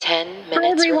Hi,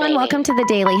 everyone. remaining. Welcome to the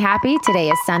Daily Happy. Today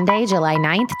is Sunday, July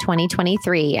 9th,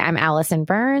 2023. I'm Allison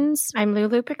Burns. I'm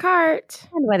Lulu Picard.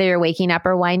 And whether you're waking up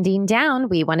or winding down,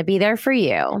 we want to be there for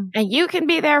you. And you can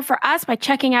be there for us by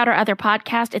checking out our other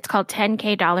podcast. It's called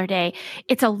 10K Dollar Day.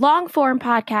 It's a long form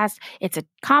podcast. It's a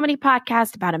comedy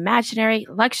podcast about imaginary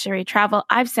luxury travel.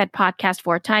 I've said podcast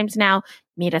 4 times now.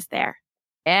 Meet us there.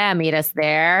 Yeah, meet us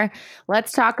there.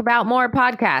 Let's talk about more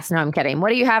podcasts. No, I'm kidding. What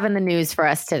do you have in the news for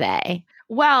us today?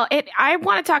 Well, I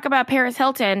want to talk about Paris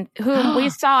Hilton, whom we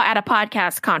saw at a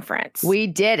podcast conference. We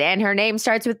did, and her name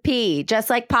starts with P, just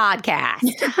like podcast.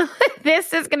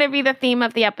 This is going to be the theme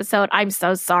of the episode. I'm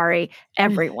so sorry,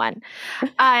 everyone.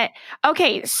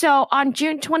 Okay, so on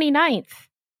June 29th,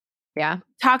 Yeah.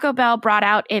 Taco Bell brought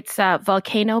out its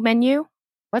volcano menu.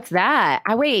 What's that?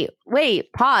 Wait,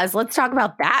 pause. Let's talk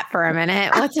about that for a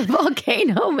minute. What's a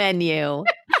volcano menu?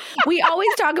 We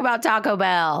always talk about Taco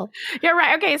Bell. You're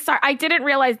right. Okay, sorry. I didn't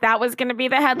realize that was going to be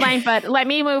the headline, but let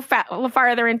me move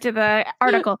farther into the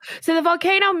article. So the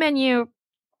volcano menu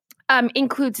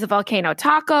includes the volcano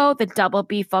taco, the double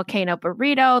beef volcano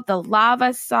burrito, the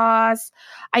lava sauce.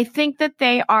 I think that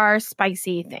they are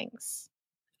spicy things.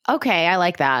 Okay, I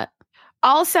like that.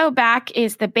 Also back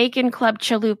is the Bacon Club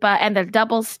Chalupa and the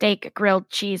double steak grilled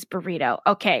cheese burrito.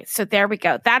 Okay, so there we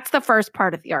go. That's the first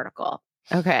part of the article.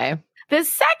 Okay. The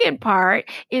second part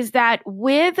is that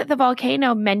with the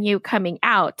volcano menu coming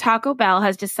out, Taco Bell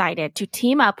has decided to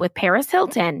team up with Paris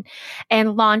Hilton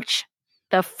and launch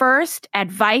the first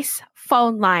advice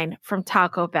phone line from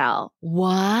Taco Bell.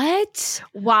 What?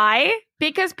 Why?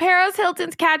 Because Paris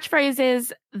Hilton's catchphrase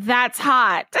is, "That's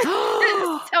hot."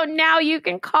 So now you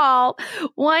can call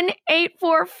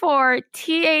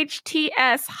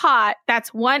 1-844-THTS-HOT.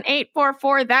 That's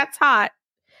 1-844-THATS HOT.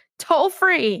 Toll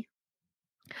free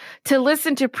to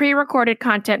listen to pre-recorded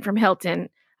content from Hilton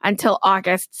until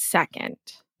August 2nd.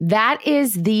 That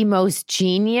is the most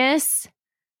genius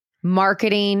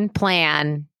marketing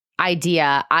plan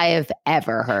idea I have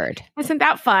ever heard. Isn't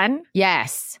that fun?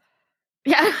 Yes.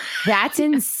 Yeah. That's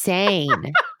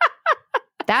insane.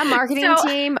 That marketing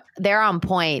team, they're on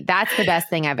point. That's the best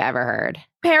thing I've ever heard.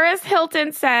 Paris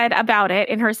Hilton said about it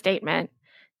in her statement,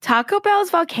 Taco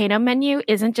Bell's volcano menu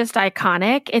isn't just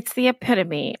iconic, it's the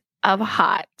epitome of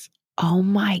hot. Oh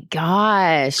my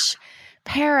gosh.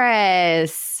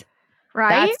 Paris.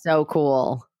 Right? That's so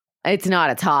cool. It's not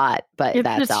as hot, but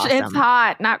that's awesome. It's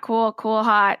hot, not cool,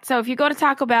 hot. So if you go to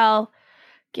Taco Bell,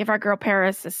 give our girl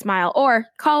Paris a smile or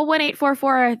call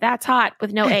 1-844-THATS HOT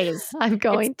with no A's. I'm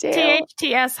going to.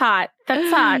 THTS hot.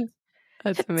 That's hot.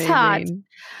 That's amazing.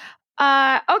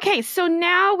 Hot. Okay, so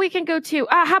now we can go to,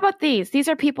 how about these? These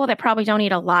are people that probably don't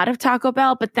eat a lot of Taco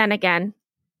Bell, but then again,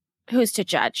 who's to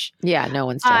judge? Yeah, no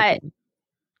one's judging.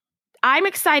 I'm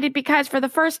excited because for the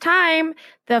first time,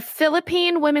 the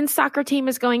Philippine women's soccer team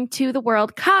is going to the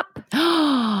World Cup.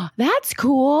 That's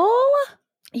cool.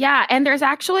 Yeah, and there's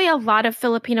actually a lot of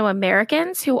Filipino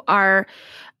Americans who are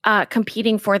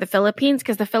competing for the Philippines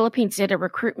because the Philippines did a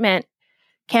recruitment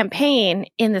campaign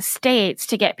in the States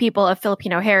to get people of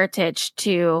Filipino heritage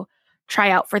to try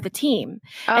out for the team.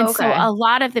 So a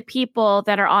lot of the people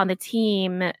that are on the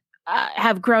team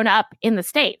have grown up in the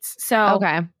States. So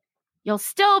you'll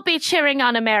still be cheering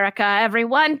on America,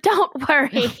 everyone. Don't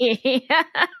worry.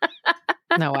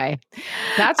 No way.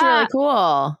 That's really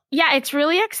cool. Yeah, it's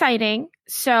really exciting.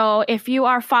 So if you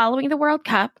are following the World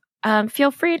Cup,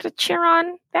 feel free to cheer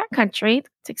on that country.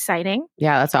 It's exciting.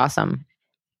 Yeah, that's awesome.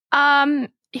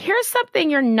 Here's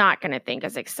something you're not going to think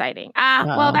is exciting.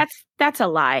 Well, that's a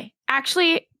lie.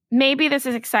 Actually, maybe this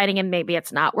is exciting and maybe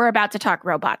it's not. We're about to talk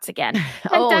robots again.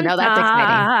 No, that's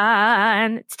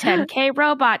exciting. It's 10K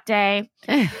Robot Day.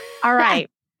 All right.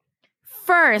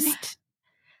 First,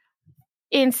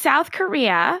 in South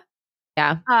Korea,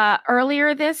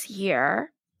 earlier this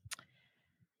year,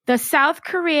 the South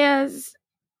Korea's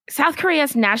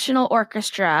National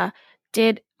Orchestra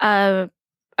did a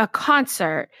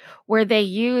concert where they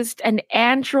used an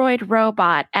android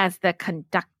robot as the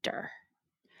conductor.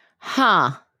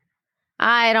 Huh.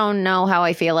 I don't know how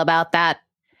I feel about that.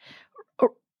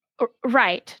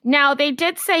 Right. Now, they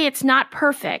did say it's not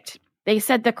perfect. They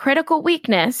said the critical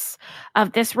weakness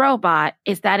of this robot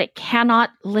is that it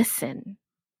cannot listen.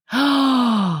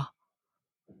 I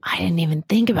didn't even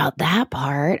think about that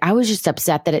part. I was just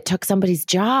upset that it took somebody's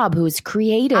job who was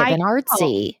creative and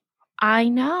artsy. I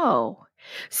know.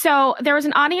 So there was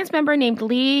an audience member named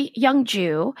Lee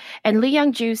Young-ju, and Lee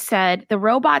Young-ju said the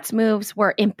robot's moves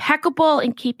were impeccable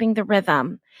in keeping the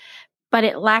rhythm, but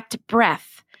it lacked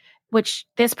breath, which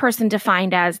this person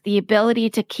defined as the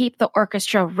ability to keep the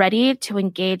orchestra ready to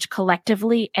engage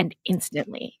collectively and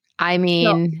instantly. I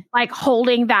mean, like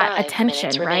holding that 5 attention,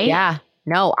 minutes right? remaining. yeah.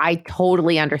 No, I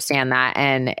totally understand that.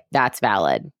 And that's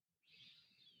valid.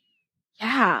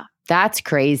 Yeah. That's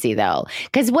crazy though.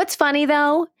 Because what's funny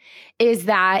though is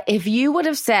that if you would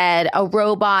have said a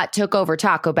robot took over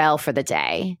Taco Bell for the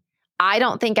day, I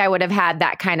don't think I would have had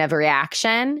that kind of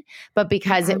reaction. But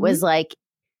because it was like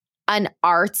an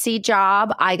artsy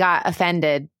job, I got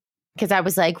offended because I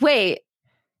was like, wait,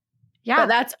 but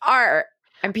that's art.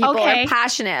 And people are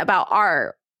passionate about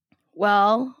art.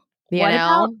 Well, what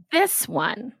about this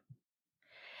one?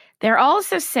 They're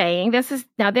also saying this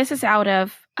is out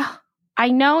of, I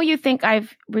know you think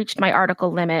I've reached my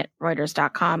article limit,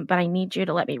 Reuters.com, but I need you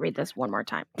to let me read this one more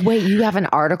time. Wait, you have an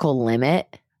article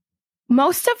limit?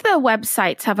 Most of the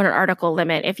websites have an article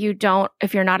limit if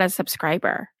you're not a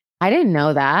subscriber. I didn't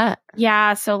know that.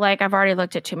 Yeah, so like I've already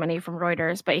looked at too many from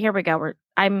Reuters, but here we go.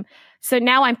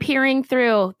 Now I'm peering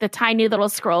through the tiny little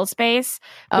scroll space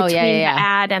between the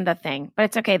ad and the thing. But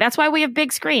it's okay. That's why we have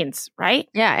big screens, right?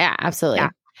 Yeah, absolutely. Yeah.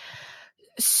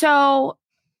 So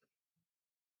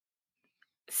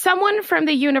someone from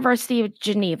the University of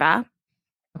Geneva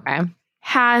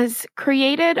has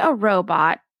created a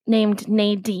robot named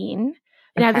Nadine.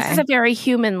 Now, this is a very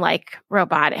human-like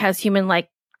robot. It has human-like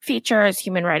features,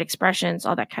 human-like expressions,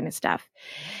 all that kind of stuff.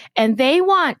 And they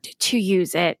want to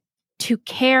use it to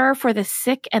care for the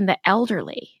sick and the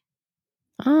elderly.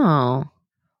 Oh.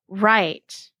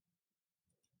 Right.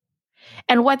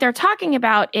 And what they're talking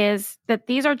about is that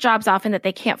these are jobs often that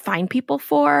they can't find people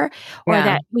for, or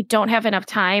that we don't have enough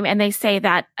time. And they say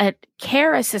that a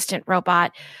care assistant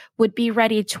robot would be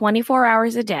ready 24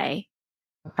 hours a day,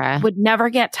 would never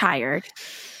get tired,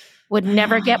 would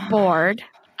never get bored.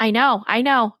 I know.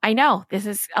 This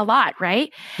is a lot,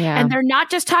 right? Yeah. And they're not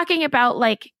just talking about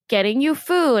like getting you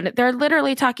food. They're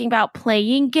literally talking about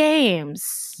playing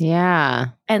games. Yeah.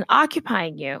 And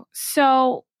occupying you.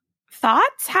 So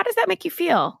thoughts? How does that make you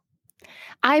feel?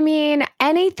 I mean,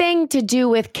 anything to do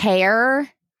with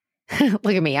care. Look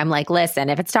at me. I'm like, listen,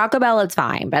 if it's Taco Bell, it's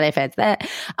fine. But if it's that,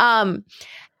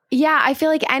 I feel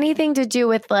like anything to do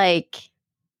with like,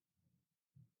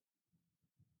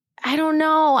 I don't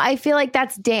know. I feel like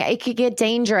it could get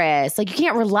dangerous. Like you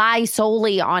can't rely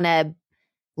solely on a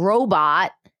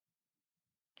robot.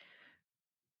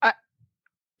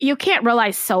 You can't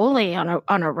rely solely on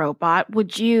a robot.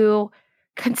 Would you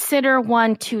consider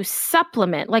one to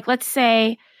supplement? Like, let's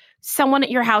say someone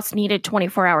at your house needed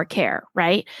 24-hour care,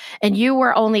 right? And you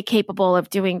were only capable of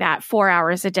doing that 4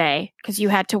 hours a day because you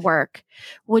had to work.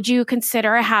 Would you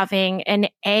consider having an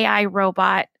AI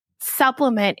robot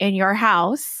supplement in your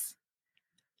house?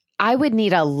 I would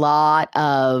need a lot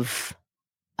of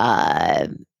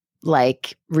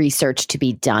like research to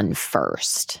be done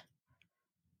first.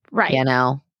 Right. You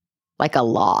know? Like a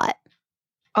lot.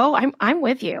 Oh, I'm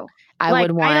with you. I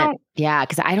would want,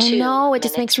 because I don't know. It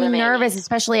just makes me nervous,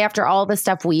 especially after all the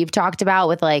stuff we've talked about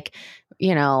with like,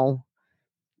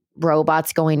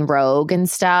 robots going rogue and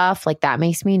stuff. Like that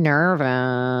makes me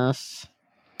nervous.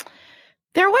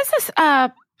 There was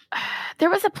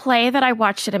a play that I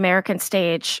watched at American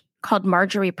Stage called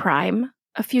Marjorie Prime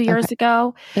a few years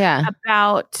ago. Yeah.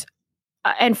 About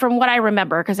and from what I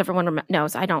remember, because everyone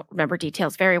knows I don't remember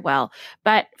details very well,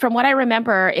 but from what I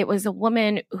remember, it was a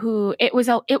woman who it was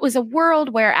a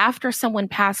world where after someone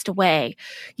passed away,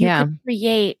 you could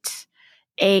create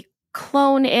a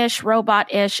clone-ish,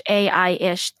 robot-ish,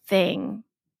 AI-ish thing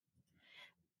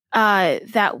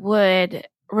that would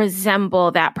resemble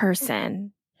that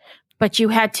person, but you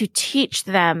had to teach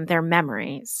them their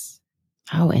memories.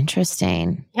 Oh,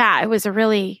 interesting. Yeah, it was a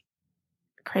really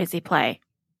crazy play.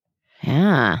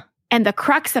 Yeah. And the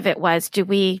crux of it was, do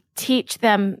we teach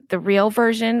them the real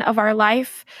version of our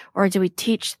life, or do we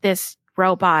teach this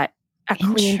robot a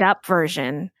cleaned up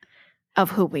version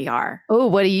of who we are? Oh,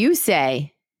 what do you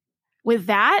say? With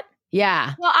that?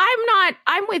 Yeah. Well,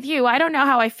 I'm with you. I don't know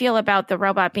how I feel about the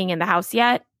robot being in the house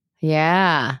yet.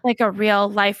 Yeah. Like a real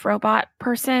life robot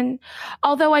person.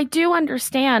 Although I do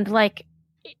understand, like,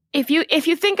 if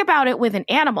you think about it with an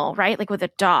animal, right? Like with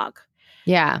a dog.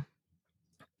 Yeah.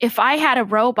 If I had a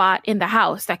robot in the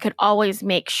house that could always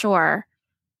make sure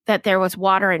that there was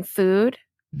water and food,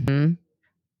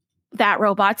 that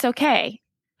robot's okay.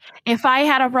 If I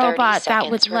had a robot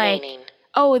that was like,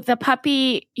 oh, the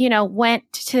puppy,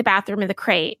 went to the bathroom in the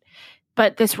crate,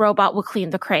 but this robot will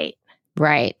clean the crate.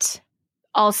 Right.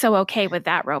 Also okay with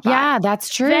that robot. Yeah,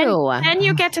 that's true. Then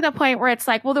you get to the point where it's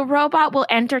like, well, the robot will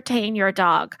entertain your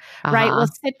dog, right? We'll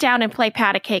sit down and play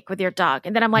pat a cake with your dog.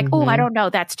 And then I'm like, oh, I don't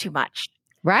know. That's too much.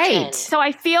 Right. 10, So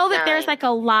I feel that there's 9, like a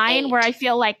line where I 8,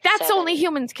 feel like that's 7, only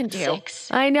humans can do. 6,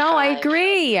 I know. I 5,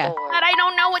 agree. 4, But I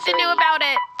don't know what to do 3, about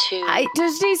it. 2, There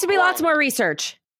just needs to be lots 1. more research.